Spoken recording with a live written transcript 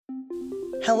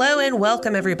Hello and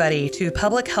welcome everybody to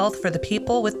Public Health for the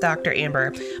People with Dr.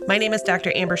 Amber. My name is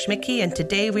Dr. Amber Schmidtke, and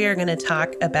today we are going to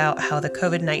talk about how the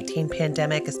COVID-19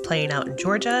 pandemic is playing out in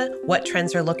Georgia, what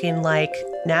trends are looking like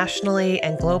nationally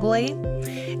and globally,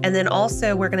 and then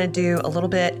also we're going to do a little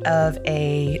bit of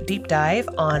a deep dive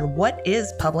on what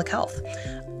is public health.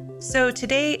 So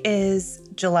today is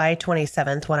July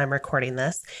 27th when I'm recording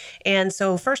this. And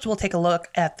so first we'll take a look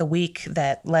at the week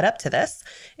that led up to this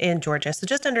in Georgia. So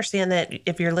just understand that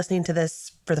if you're listening to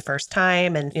this for the first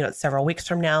time and, it's several weeks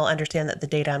from now, understand that the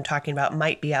data I'm talking about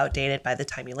might be outdated by the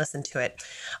time you listen to it.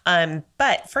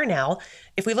 But for now,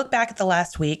 if we look back at the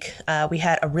last week, we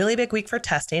had a really big week for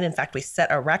testing. In fact, we set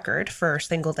a record for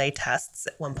single day tests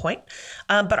at one point.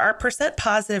 But our percent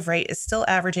positive rate is still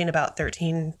averaging about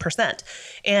 13%.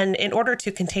 And in order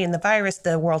to contain the virus,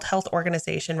 the World Health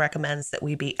Organization recommends that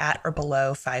we be at or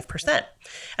below 5%.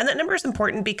 And that number is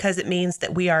important because it means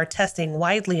that we are testing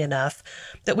widely enough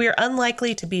that we are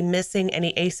unlikely to be missing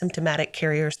any asymptomatic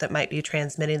carriers that might be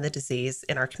transmitting the disease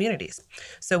in our communities.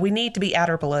 So we need to be at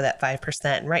or below that 5%.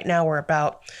 And right now we're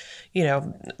about,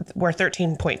 we're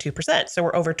 13.2%. So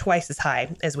we're over twice as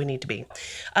high as we need to be.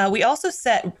 We also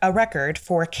set a record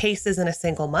for cases in a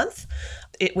single month.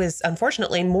 It was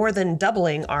unfortunately more than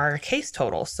doubling our case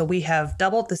total. So we have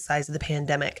doubled the size of the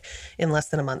pandemic in less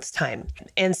than a month's time.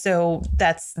 And so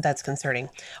that's concerning.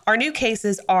 Our new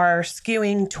cases are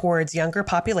skewing towards younger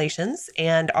populations,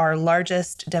 and our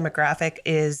largest demographic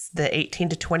is the 18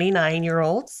 to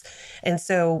 29-year-olds. And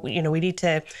so, we need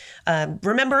to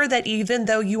remember that even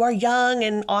though you are young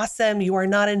and awesome, you are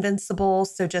not invincible.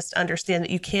 So just understand that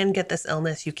you can get this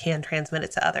illness, you can transmit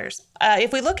it to others.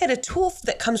 If we look at a tool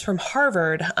that comes from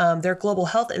Harvard, their Global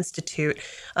Health Institute,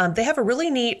 they have a really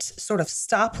neat sort of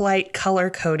stoplight color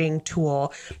coding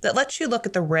tool that lets you look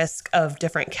at the risk of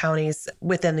different counties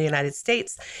within the United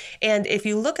States. And if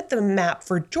you look at the map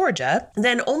for Georgia,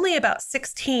 then only about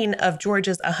 16 of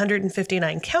Georgia's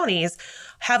 159 counties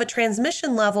have a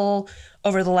transmission level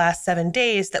over the last 7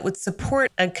 days that would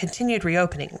support a continued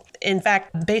reopening. In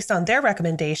fact, based on their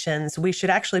recommendations, we should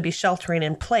actually be sheltering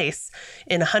in place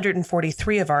in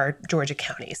 143 of our Georgia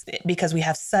counties because we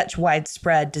have such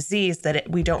widespread disease that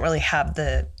we don't really have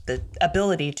the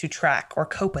ability to track or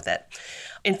cope with it.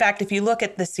 In fact, if you look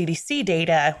at the CDC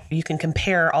data, you can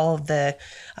compare all of the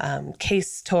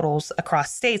case totals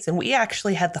across states, and we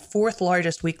actually had the fourth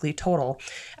largest weekly total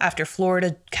after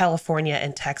Florida, California,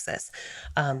 and Texas.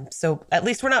 So at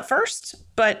least we're not first,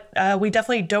 but we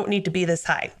definitely don't need to be this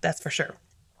high, that's for sure.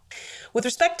 With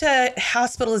respect to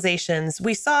hospitalizations,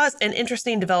 we saw an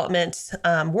interesting development,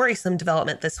 worrisome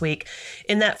development this week,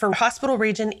 in that for Hospital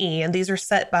Region E, and these are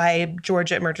set by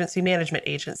Georgia Emergency Management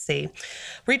Agency,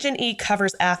 Region E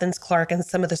covers Athens, Clarke, and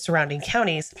some of the surrounding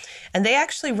counties, and they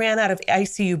actually ran out of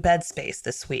ICU bed space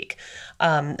this week.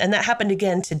 And that happened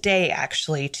again today,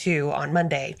 actually, too, on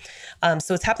Monday.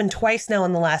 So it's happened twice now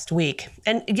in the last week.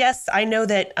 And yes, I know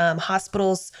that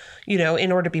hospitals,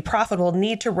 in order to be profitable,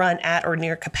 need to run at or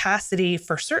near capacity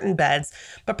for certain beds,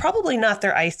 but probably not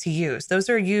their ICUs. Those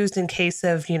are used in case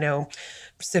of,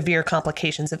 severe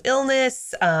complications of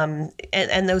illness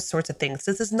and those sorts of things.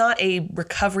 This is not a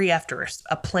recovery after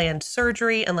a planned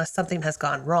surgery unless something has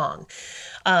gone wrong.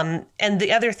 And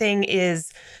the other thing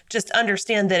is just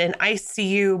understand that an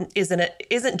ICU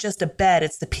isn't just a bed,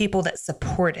 it's the people that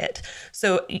support it.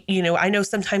 So, I know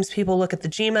sometimes people look at the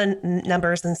GEMA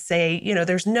numbers and say,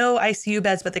 there's no ICU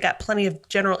beds, but they got plenty of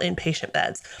general inpatient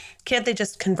beds. Can't they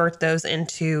just convert those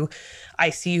into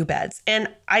ICU beds? And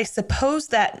I suppose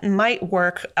that might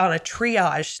work on a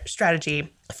triage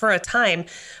strategy for a time,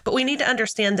 but we need to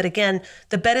understand that, again,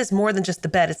 the bed is more than just the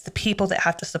bed. It's the people that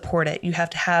have to support it. You have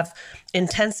to have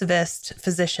intensivist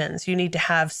physicians. You need to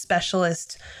have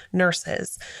specialist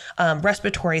nurses,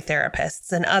 respiratory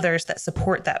therapists, and others that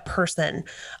support that person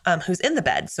who's in the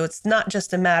bed. So it's not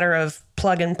just a matter of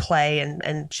plug and play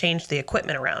and change the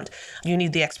equipment around. You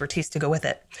need the expertise to go with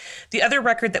it. The other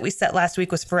record that we set last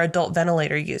week was for adult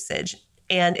ventilator usage.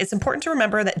 And it's important to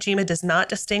remember that GEMA does not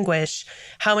distinguish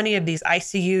how many of these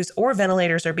ICUs or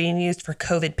ventilators are being used for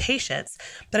COVID patients,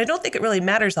 but I don't think it really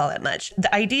matters all that much.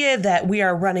 The idea that we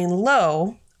are running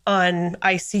low on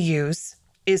ICUs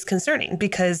is concerning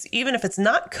because even if it's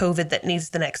not COVID that needs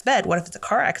the next bed, what if it's a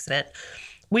car accident?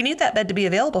 We need that bed to be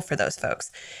available for those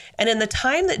folks. And in the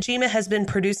time that GEMA has been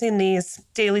producing these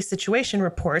daily situation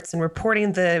reports and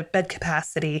reporting the bed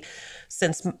capacity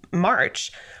since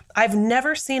March, I've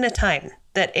never seen a time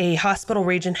that a hospital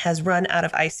region has run out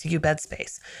of ICU bed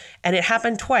space. And it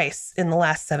happened twice in the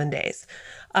last 7 days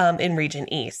in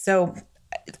Region E. So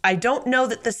I don't know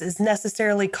that this is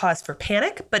necessarily cause for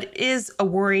panic, but it is a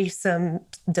worrisome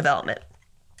development.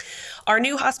 Our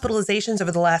new hospitalizations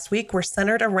over the last week were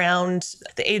centered around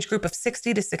the age group of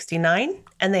 60 to 69,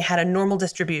 and they had a normal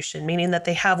distribution, meaning that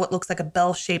they have what looks like a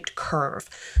bell-shaped curve.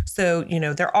 So,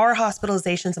 there are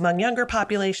hospitalizations among younger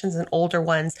populations and older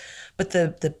ones, but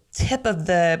the tip of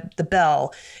the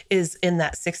bell is in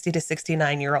that 60 to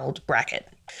 69-year-old bracket.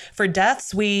 For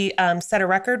deaths, we set a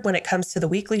record when it comes to the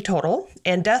weekly total,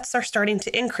 and deaths are starting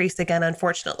to increase again,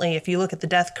 unfortunately, if you look at the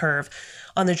death curve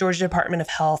on the Georgia Department of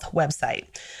Health website.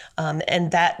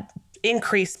 And that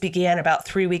increase began about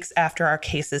 3 weeks after our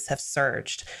cases have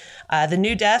surged. The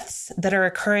new deaths that are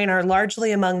occurring are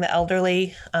largely among the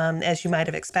elderly, as you might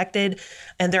have expected,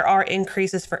 and there are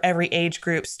increases for every age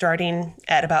group starting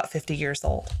at about 50 years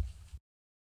old.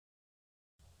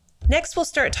 Next, we'll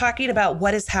start talking about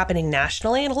what is happening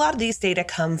nationally, and a lot of these data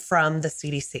come from the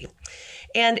CDC.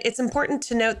 And it's important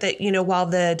to note that, while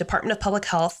the Department of Public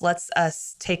Health lets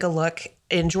us take a look,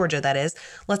 in Georgia that is,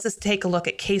 lets us take a look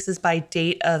at cases by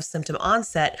date of symptom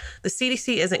onset, the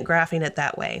CDC isn't graphing it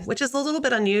that way, which is a little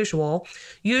bit unusual.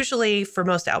 Usually for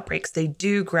most outbreaks, they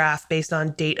do graph based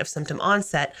on date of symptom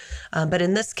onset. But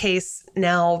in this case,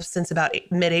 now since about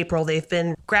mid-April, they've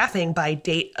been graphing by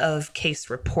date of case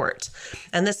report.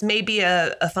 And this may be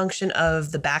a function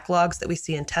of the backlogs that we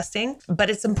see in testing, but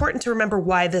it's important to remember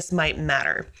why this might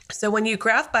matter. So when you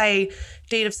graph by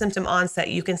date of symptom onset,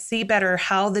 you can see better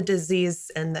how the disease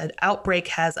and the outbreak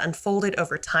has unfolded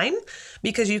over time,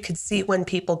 because you could see when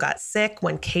people got sick,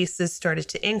 when cases started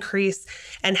to increase,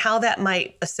 and how that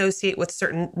might associate with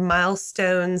certain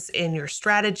milestones in your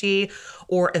strategy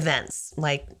or events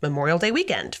like Memorial Day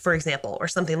weekend, for example, or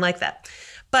something like that.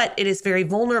 But it is very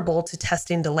vulnerable to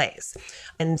testing delays.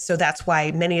 And so that's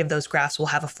why many of those graphs will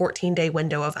have a 14-day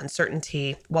window of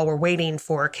uncertainty while we're waiting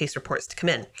for case reports to come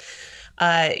in.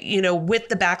 With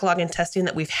the backlog in testing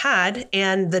that we've had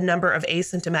and the number of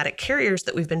asymptomatic carriers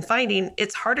that we've been finding,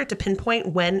 it's harder to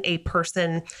pinpoint when a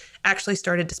person actually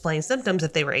started displaying symptoms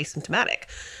if they were asymptomatic.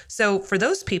 So for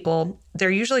those people,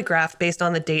 they're usually graphed based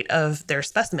on the date of their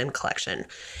specimen collection.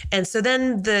 And so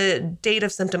then the date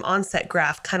of symptom onset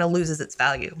graph kind of loses its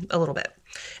value a little bit.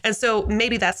 And so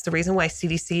maybe that's the reason why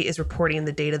CDC is reporting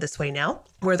the data this way now,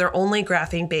 where they're only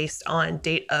graphing based on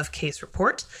date of case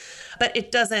report. But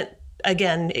it doesn't,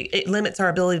 again, it limits our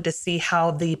ability to see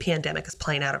how the pandemic is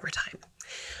playing out over time.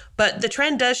 But the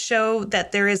trend does show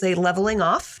that there is a leveling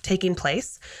off taking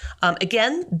place.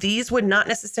 Again, these would not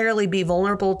necessarily be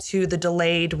vulnerable to the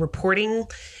delayed reporting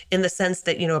in the sense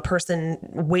that, a person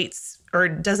waits or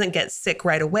doesn't get sick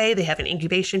right away. They have an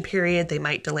incubation period. They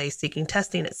might delay seeking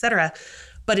testing, et cetera.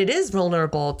 But it is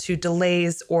vulnerable to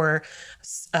delays or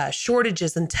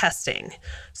shortages in testing.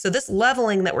 So this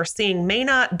leveling that we're seeing may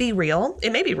not be real.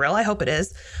 It may be real. I hope it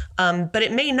is. But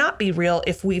it may not be real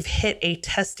if we've hit a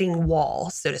testing wall,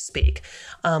 so to speak,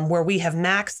 where we have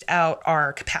maxed out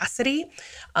our capacity.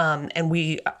 And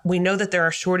we know that there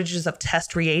are shortages of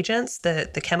test reagents,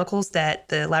 the chemicals that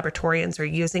the laboratorians are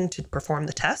using to perform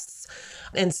the tests.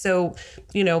 And so,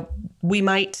 we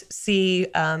might see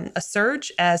a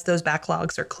surge as those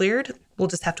backlogs are cleared. We'll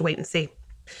just have to wait and see.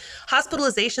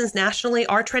 Hospitalizations nationally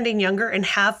are trending younger and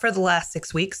have for the last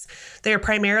 6 weeks. They are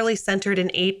primarily centered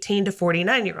in 18 to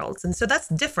 49-year-olds. And so that's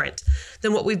different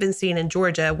than what we've been seeing in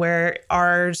Georgia, where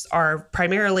ours are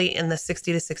primarily in the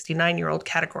 60 to 69-year-old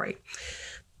category.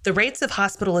 The rates of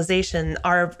hospitalization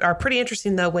are pretty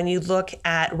interesting, though, when you look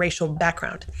at racial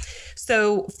background.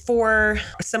 So for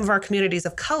some of our communities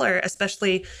of color,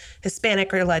 especially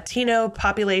Hispanic or Latino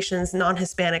populations,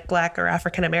 non-Hispanic, Black or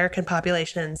African American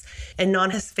populations, and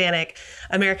non-Hispanic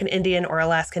American Indian or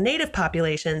Alaska Native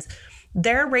populations,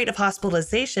 their rate of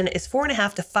hospitalization is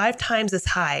 4.5 to 5 times as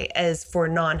high as for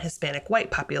non-Hispanic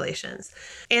white populations.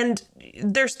 And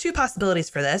there's two possibilities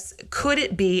for this. Could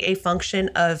it be a function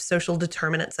of social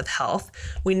determinants of health?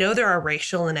 We know there are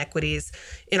racial inequities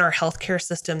in our healthcare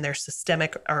system. There's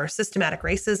systematic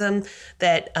racism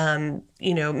that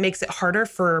makes it harder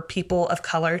for people of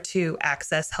color to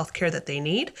access healthcare that they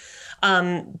need.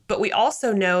 But we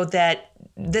also know that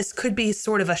this could be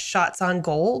sort of a shots on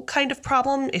goal kind of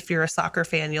problem. If you're a soccer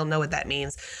fan, you'll know what that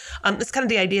means. It's kind of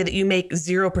the idea that you make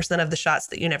 0% of the shots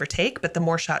that you never take, but the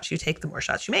more shots you take, the more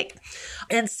shots you make.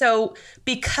 And so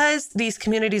because these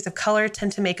communities of color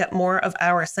tend to make up more of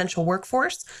our essential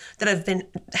workforce that have been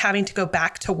having to go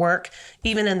back to work,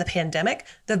 even in the pandemic,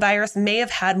 the virus may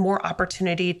have had more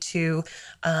opportunity to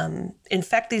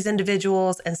infect these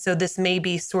individuals. And so this may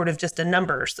be sort of just a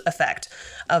numbers effect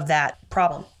of that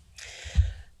problem.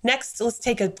 Next, let's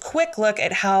take a quick look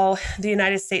at how the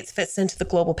United States fits into the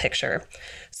global picture.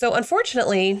 So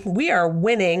unfortunately, we are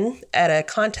winning at a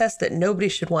contest that nobody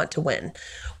should want to win.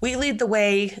 We lead the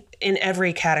way in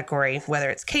every category, whether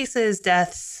it's cases,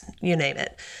 deaths, you name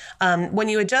it. When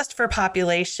you adjust for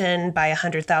population by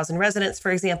 100,000 residents,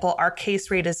 for example, our case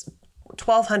rate is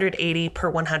 1,280 per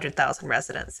 100,000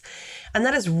 residents. And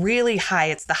that is really high.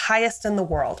 It's the highest in the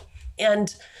world.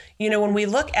 And, when we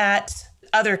look at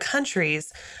other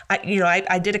countries,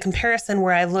 I did a comparison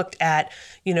where I looked at,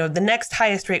 the next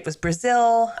highest rate was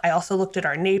Brazil. I also looked at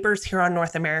our neighbors here on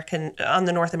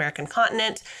the North American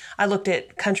continent. I looked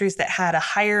at countries that had a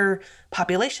higher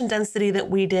population density that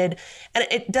we did. And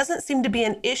it doesn't seem to be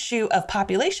an issue of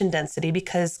population density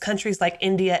because countries like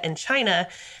India and China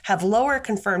have lower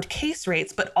confirmed case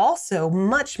rates, but also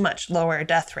much, much lower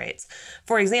death rates.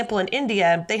 For example, in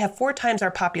India, they have 4 times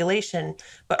our population,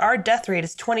 but our death rate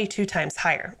is 22 times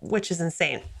higher, which is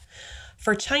insane.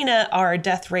 For China, our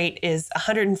death rate is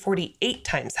 148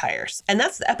 times higher, and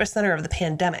that's the epicenter of the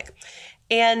pandemic.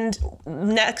 And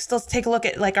next, let's take a look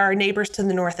at our neighbors to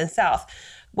the north and south.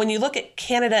 When you look at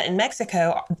Canada and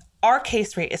Mexico, our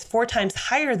case rate is 4 times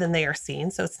higher than they are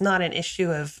seeing, so it's not an issue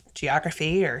of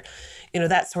geography or,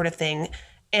 that sort of thing.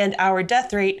 And our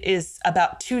death rate is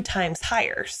about 2 times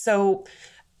higher. So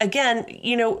again,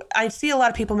 I see a lot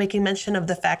of people making mention of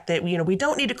the fact that, we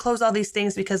don't need to close all these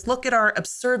things because look at our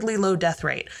absurdly low death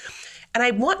rate. And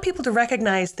I want people to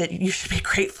recognize that you should be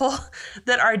grateful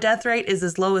that our death rate is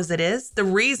as low as it is. The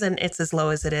reason it's as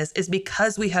low as it is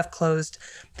because we have closed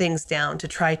things down to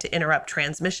try to interrupt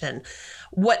transmission.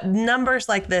 What numbers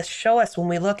like this show us when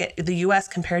we look at the US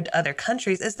compared to other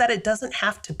countries is that it doesn't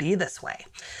have to be this way.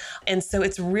 And so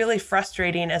it's really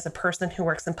frustrating as a person who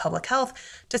works in public health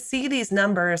to see these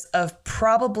numbers of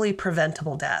probably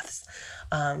preventable deaths.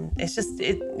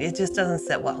 It just doesn't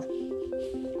sit well.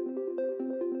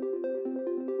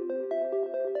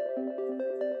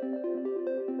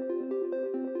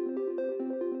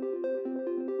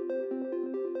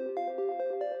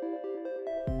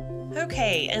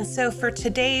 Okay, and so for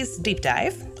today's deep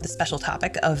dive, the special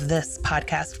topic of this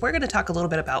podcast, we're going to talk a little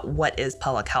bit about what is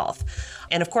public health.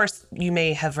 And of course, you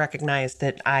may have recognized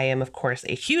that I am, of course,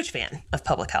 a huge fan of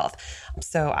public health.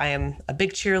 So I am a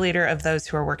big cheerleader of those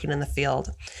who are working in the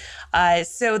field.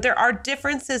 So there are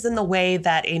differences in the way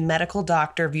that a medical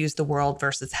doctor views the world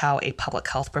versus how a public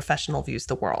health professional views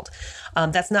the world.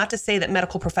 That's not to say that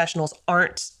medical professionals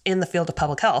aren't in the field of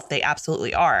public health. They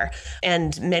absolutely are.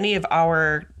 And many of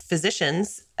our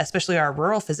physicians, especially our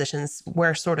rural physicians,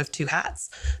 wear sort of 2 hats.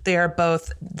 They are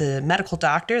both the medical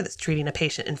doctor that's treating a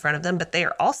patient in front of them, but they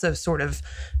are also sort of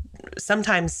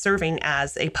sometimes serving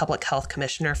as a public health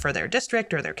commissioner for their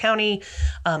district or their county.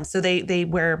 So they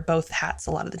wear both hats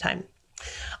a lot of the time.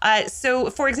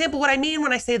 So, for example, what I mean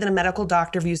when I say that a medical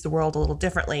doctor views the world a little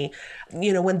differently,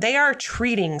 when they are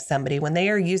treating somebody, when they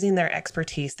are using their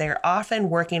expertise, they are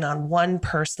often working on one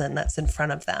person that's in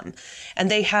front of them. And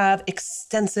they have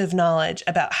extensive knowledge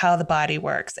about how the body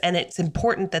works. And it's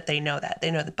important that they know that.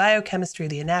 They know the biochemistry,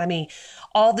 the anatomy,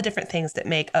 all the different things that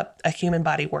make a human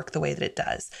body work the way that it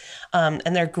does.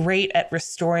 And they're great at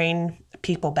restoring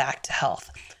people back to health.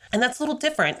 And that's a little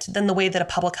different than the way that a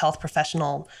public health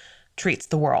professional treats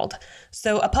the world.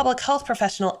 So a public health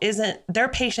professional their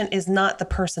patient is not the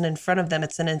person in front of them.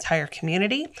 It's an entire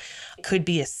community. It could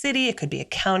be a city, it could be a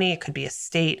county, it could be a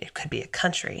state, it could be a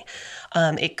country.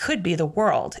 It could be the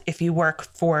world if you work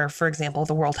for example,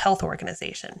 the World Health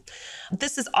Organization.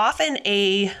 This is often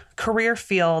a career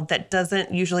field that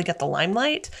doesn't usually get the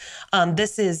limelight.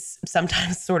 This is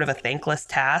sometimes sort of a thankless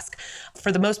task.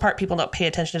 For the most part, people don't pay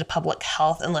attention to public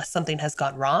health unless something has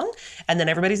gone wrong, and then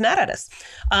everybody's mad at us.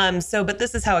 But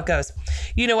this is how it goes.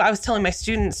 I was telling my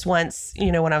students once,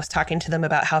 when I was talking to them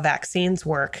about how vaccines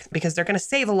work, because they're going to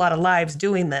save a lot of lives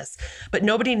doing this, but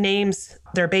nobody names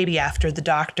their baby after the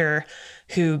doctor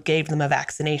who gave them a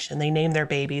vaccination. They name their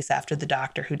babies after the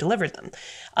doctor who delivered them.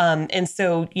 And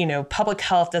so, public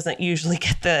health doesn't usually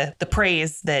get the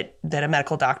praise that a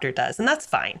medical doctor does. And that's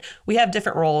fine. We have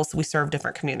different roles. We serve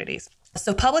different communities.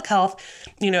 So public health,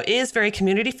 is very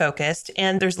community focused,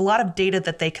 and there's a lot of data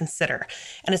that they consider.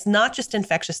 And it's not just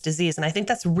infectious disease. And I think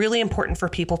that's really important for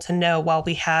people to know while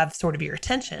we have sort of your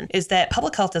attention, is that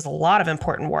public health does a lot of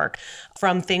important work,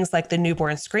 from things like the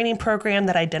newborn screening program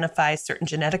that identifies certain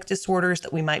genetic disorders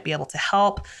that we might be able to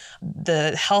help,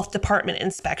 the health department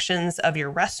inspections of your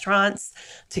restaurants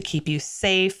to keep you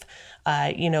safe,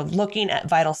 looking at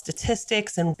vital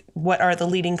statistics and what are the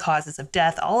leading causes of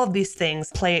death. All of these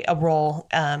things play a role people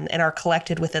and are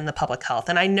collected within the public health.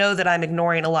 And I know that I'm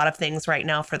ignoring a lot of things right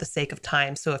now for the sake of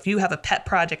time. So if you have a pet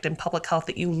project in public health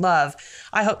that you love,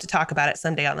 I hope to talk about it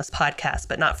someday on this podcast,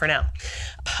 but not for now.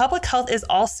 Public health is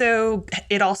also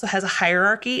has a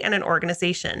hierarchy and an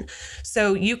organization.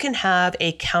 So you can have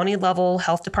a county level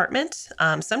health department.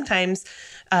 Sometimes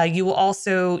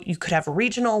you could have a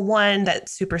regional one that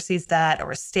supersedes that,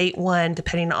 or a state one,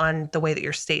 depending on the way that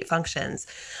your state functions.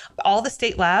 All the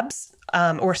state labs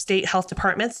or state health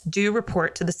departments do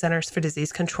report to the Centers for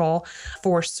Disease Control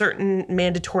for certain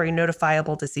mandatory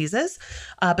notifiable diseases.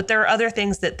 But there are other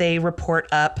things that they report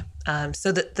up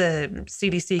so that the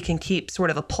CDC can keep sort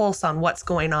of a pulse on what's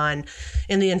going on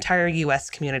in the entire U.S.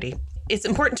 community. It's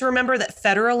important to remember that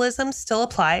federalism still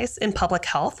applies in public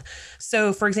health.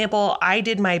 So, for example, I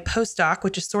did my postdoc,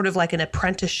 which is sort of like an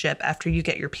apprenticeship after you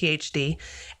get your PhD,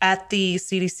 at the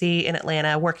CDC in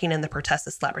Atlanta, working in the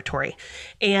pertussis laboratory.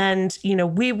 And,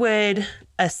 we would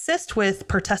assist with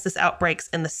pertussis outbreaks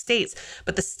in the states,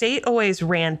 but the state always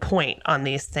ran point on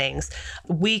these things.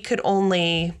 We could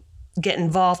only get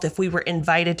involved if we were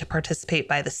invited to participate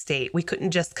by the state. We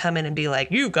couldn't just come in and be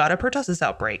like, you've got a pertussis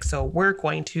outbreak, so we're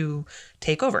going to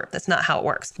take over. That's not how it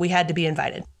works. We had to be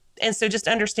invited. And so just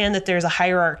understand that there's a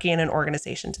hierarchy and an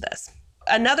organization to this.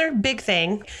 Another big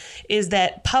thing is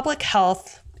that public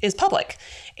health is public,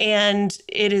 and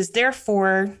it is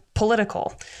therefore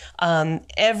political.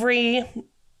 Every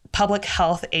public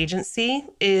health agency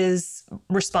is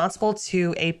responsible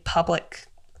to a public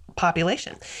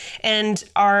population. And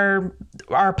our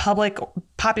public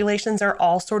populations are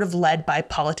all sort of led by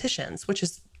politicians,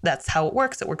 that's how it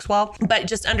works. It works well. But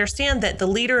just understand that the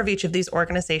leader of each of these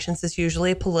organizations is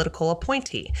usually a political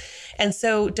appointee. And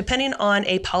so depending on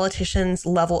a politician's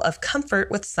level of comfort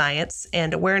with science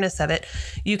and awareness of it,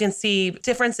 you can see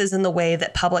differences in the way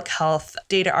that public health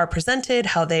data are presented,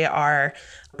 how they are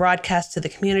broadcast to the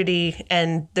community,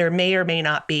 and there may or may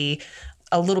not be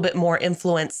a little bit more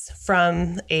influence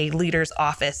from a leader's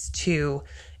office to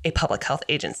a public health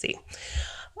agency.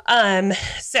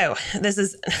 So this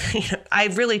is, I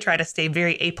really try to stay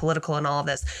very apolitical in all of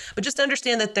this, but just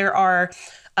understand that there are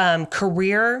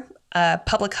career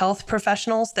public health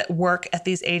professionals that work at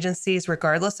these agencies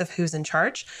regardless of who's in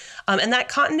charge. And that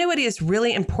continuity is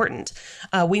really important.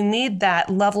 We need that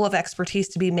level of expertise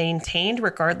to be maintained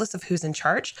regardless of who's in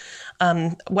charge.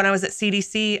 When I was at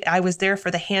CDC, I was there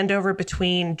for the handover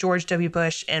between George W.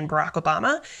 Bush and Barack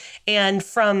Obama. And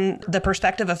from the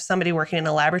perspective of somebody working in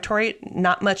a laboratory,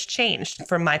 not much changed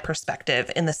from my perspective,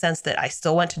 in the sense that I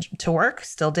still went to work,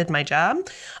 still did my job.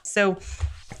 So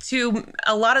to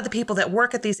a lot of the people that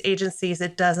work at these agencies,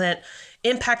 it doesn't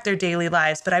impact their daily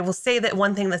lives. But I will say that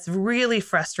one thing that's really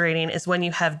frustrating is when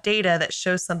you have data that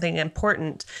shows something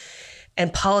important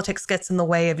and politics gets in the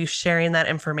way of you sharing that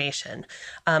information.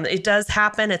 It does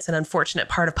happen. It's an unfortunate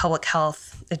part of public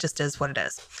health. It just is what it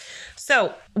is.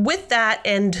 So with that,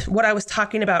 and what I was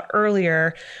talking about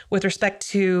earlier with respect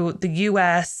to the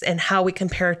U.S. and how we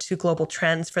compare to global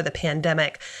trends for the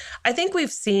pandemic, I think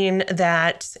we've seen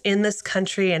that in this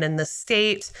country and in the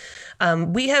state,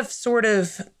 we have sort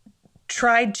of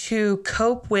tried to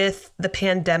cope with the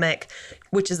pandemic,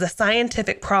 which is a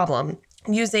scientific problem,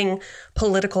 using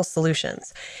political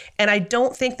solutions. And I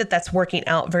don't think that that's working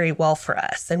out very well for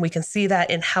us. And we can see that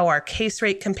in how our case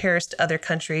rate compares to other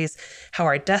countries, how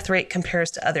our death rate compares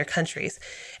to other countries.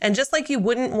 And just like you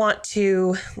wouldn't want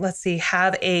to,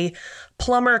 have a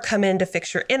plumber come in to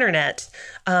fix your internet,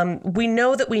 we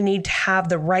know that we need to have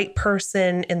the right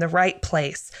person in the right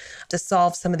place to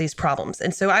solve some of these problems.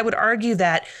 And so I would argue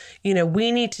that,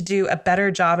 we need to do a better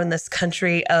job in this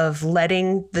country of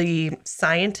letting the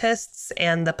scientists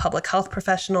and the public health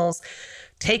professionals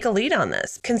take a lead on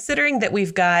this, considering that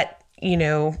we've got,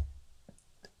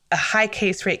 a high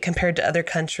case rate compared to other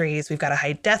countries. We've got a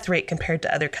high death rate compared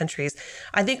to other countries.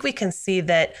 I think we can see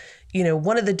that,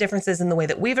 one of the differences in the way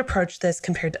that we've approached this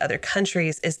compared to other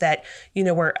countries is that,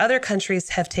 where other countries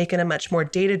have taken a much more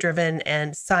data-driven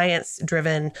and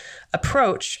science-driven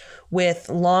approach with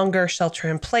longer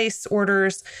shelter-in-place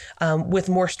orders, with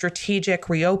more strategic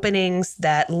reopenings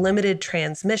that limited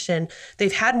transmission,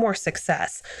 they've had more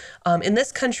success. In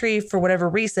this country, for whatever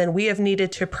reason, we have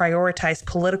needed to prioritize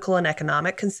political and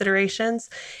economic considerations,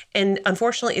 and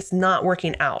unfortunately, it's not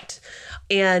working out.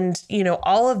 And,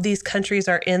 all of these countries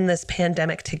are in this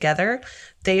pandemic together.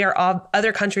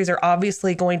 Other countries are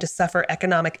obviously going to suffer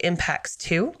economic impacts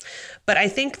too. But I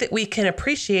think that we can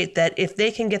appreciate that if they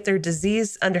can get their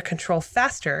disease under control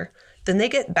faster, then they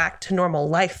get back to normal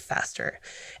life faster.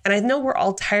 And I know we're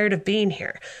all tired of being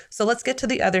here. So let's get to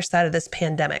the other side of this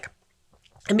pandemic.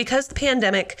 And because the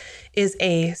pandemic is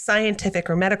a scientific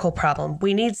or medical problem,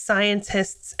 we need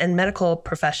scientists and medical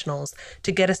professionals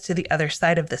to get us to the other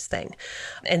side of this thing.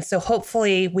 And so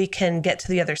hopefully we can get to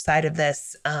the other side of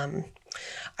this. I'm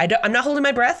not holding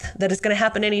my breath that it's going to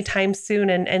happen anytime soon.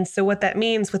 And so what that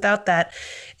means without that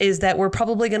is that we're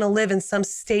probably going to live in some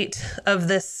state of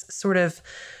this sort of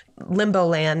limbo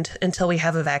land until we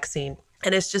have a vaccine.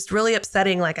 And it's just really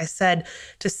upsetting, like I said,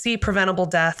 to see preventable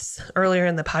deaths. Earlier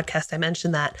in the podcast, I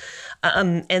mentioned that.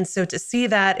 And so to see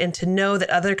that and to know that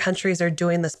other countries are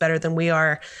doing this better than we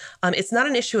are, it's not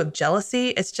an issue of jealousy.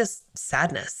 It's just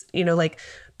sadness. Like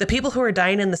the people who are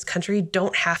dying in this country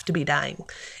don't have to be dying.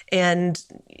 And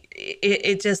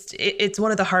it's one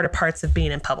of the harder parts of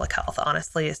being in public health,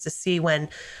 honestly, is to see when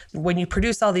you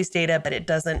produce all these data, but it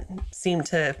doesn't seem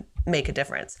to make a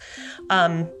difference.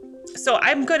 So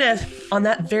I'm going to, on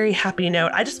that very happy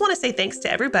note, I just want to say thanks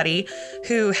to everybody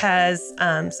who has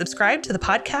subscribed to the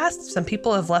podcast. Some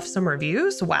people have left some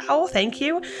reviews. Wow, thank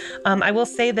you. I will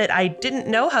say that I didn't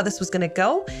know how this was going to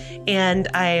go, and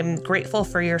I'm grateful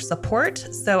for your support.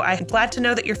 So I'm glad to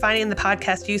know that you're finding the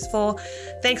podcast useful.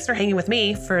 Thanks for hanging with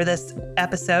me for this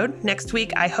episode. Next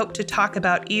week, I hope to talk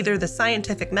about either the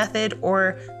scientific method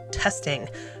or testing,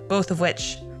 both of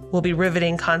which will be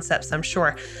riveting concepts, I'm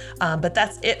sure. But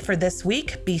that's it for this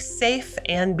week. Be safe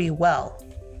and be well.